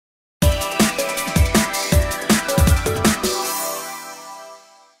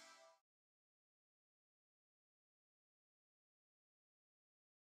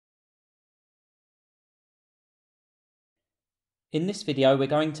In this video, we're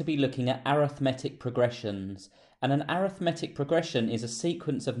going to be looking at arithmetic progressions. And an arithmetic progression is a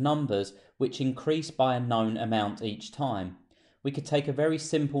sequence of numbers which increase by a known amount each time. We could take a very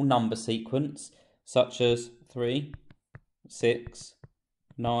simple number sequence, such as 3, 6,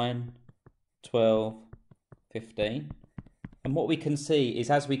 9, 12, 15. And what we can see is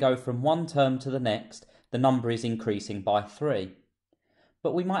as we go from one term to the next, the number is increasing by 3.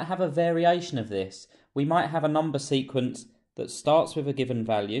 But we might have a variation of this. We might have a number sequence that starts with a given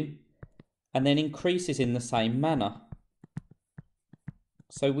value and then increases in the same manner.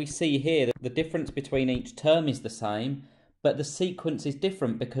 So we see here that the difference between each term is the same, but the sequence is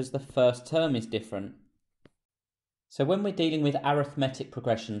different because the first term is different. So when we're dealing with arithmetic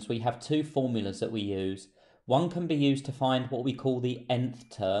progressions, we have two formulas that we use. One can be used to find what we call the nth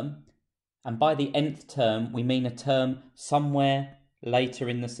term, and by the nth term we mean a term somewhere later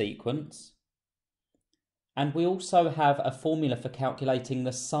in the sequence. And we also have a formula for calculating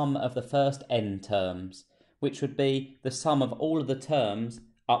the sum of the first n terms, which would be the sum of all of the terms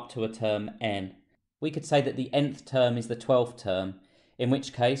up to a term n. We could say that the nth term is the 12th term, in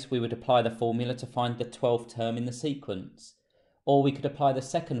which case we would apply the formula to find the 12th term in the sequence. Or we could apply the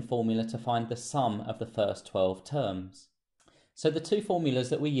second formula to find the sum of the first 12 terms. So the two formulas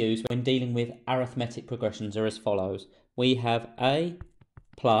that we use when dealing with arithmetic progressions are as follows. We have a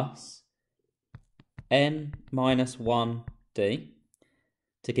plus n minus 1d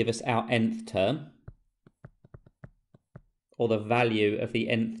to give us our nth term, or the value of the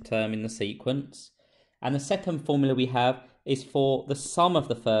nth term in the sequence. And the second formula we have is for the sum of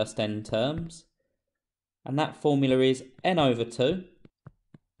the first n terms, and that formula is n over 2,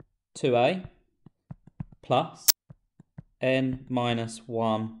 2a, plus n minus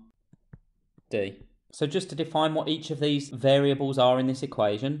 1d. So just to define what each of these variables are in this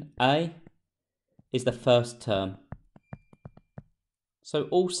equation, a is the first term. So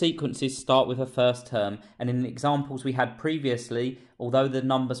all sequences start with a first term, and in the examples we had previously, although the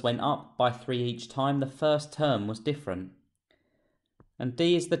numbers went up by 3 each time, the first term was different. And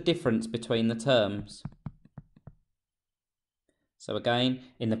d is the difference between the terms. So again,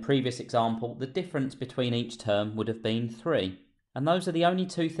 in the previous example, the difference between each term would have been 3. And those are the only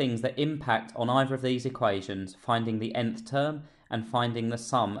two things that impact on either of these equations, finding the nth term and finding the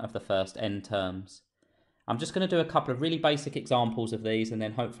sum of the first n terms. I'm just going to do a couple of really basic examples of these, and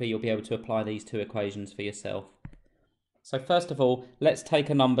then hopefully you'll be able to apply these two equations for yourself. So first of all, let's take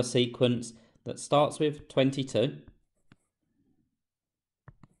a number sequence that starts with 22,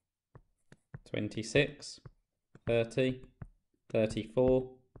 26, 30, 34,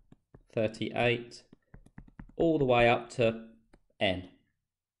 38, all the way up to n.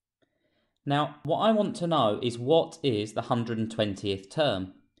 Now, what I want to know is what is the 120th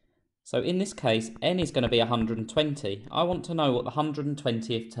term. So in this case, n is going to be 120. I want to know what the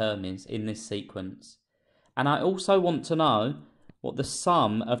 120th term is in this sequence. And I also want to know what the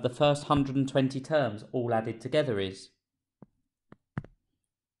sum of the first 120 terms all added together is.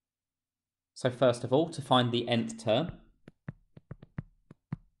 So first of all, to find the nth term,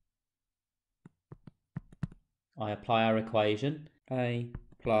 I apply our equation, a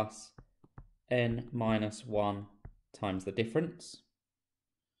plus n minus 1 times the difference,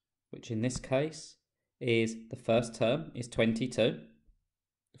 which in this case is the first term is 22,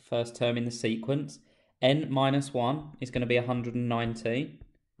 the first term in the sequence. N minus 1 is going to be 119,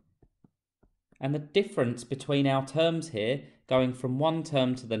 and the difference between our terms here, going from one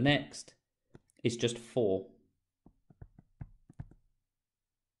term to the next, is just 4.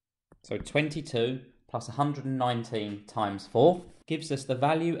 So 22 plus 119 times 4 gives us the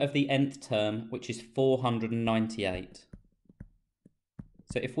value of the nth term, which is 498.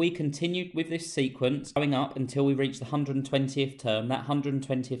 So if we continued with this sequence going up until we reach the 120th term, that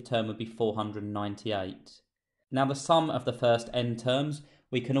 120th term would be 498. Now the sum of the first n terms,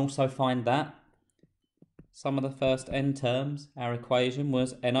 we can also find that. Sum of the first n terms, our equation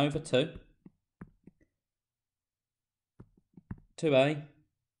was n over 2, 2a,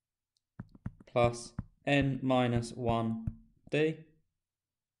 plus n minus 1d.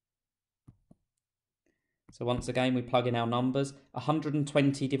 So once again, we plug in our numbers.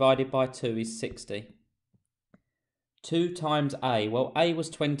 120 divided by 2 is 60. 2 times a, well, a was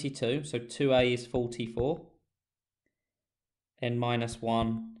 22, so 2a is 44. N minus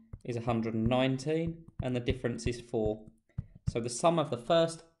 1 is 119, and the difference is 4. So the sum of the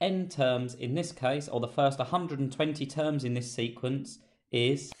first n terms in this case, or the first 120 terms in this sequence,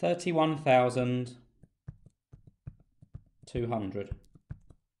 is 31,200.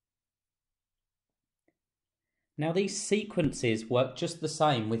 Now these sequences work just the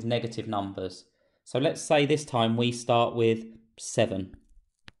same with negative numbers. So let's say this time we start with 7.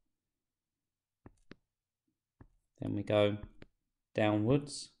 Then we go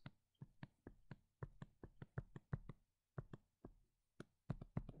downwards.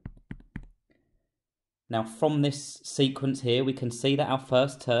 Now from this sequence here, we can see that our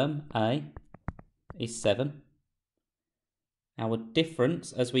first term, A, is 7. Our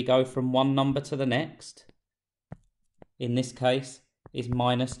difference as we go from one number to the next, in this case, is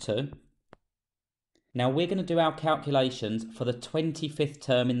 -2. Now we're going to do our calculations for the 25th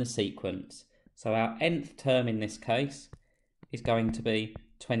term in the sequence. So our nth term in this case is going to be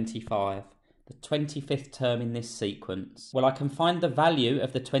 25. The 25th term in this sequence. Well, I can find the value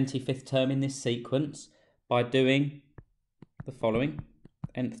of the 25th term in this sequence by doing the following.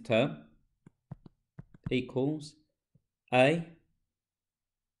 Nth term equals A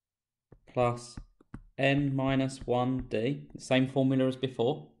plus n minus 1d, the same formula as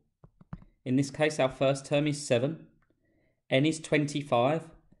before. In this case, our first term is 7. N is 25,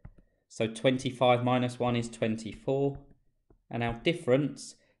 so 25 minus 1 is 24. And our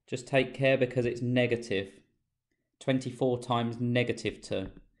difference, just take care because it's negative. 24 times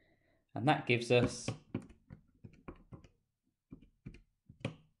 -2. And that gives us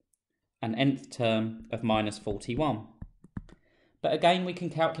an nth term of -41. But again, we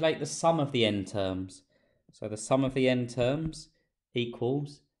can calculate the sum of the n terms. So the sum of the n terms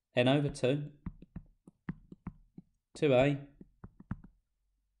equals n over 2, 2a,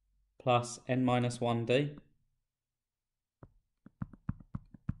 plus n minus 1d,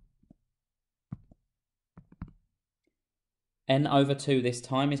 n over 2 this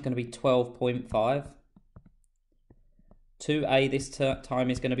time is going to be 12.5. 2a this time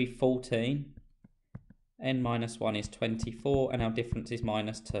is going to be 14. N minus 1 is 24, and our difference is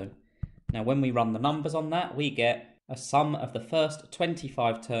 -2. Now when we run the numbers on that, we get a sum of the first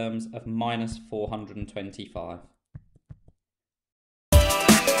 25 terms of -425.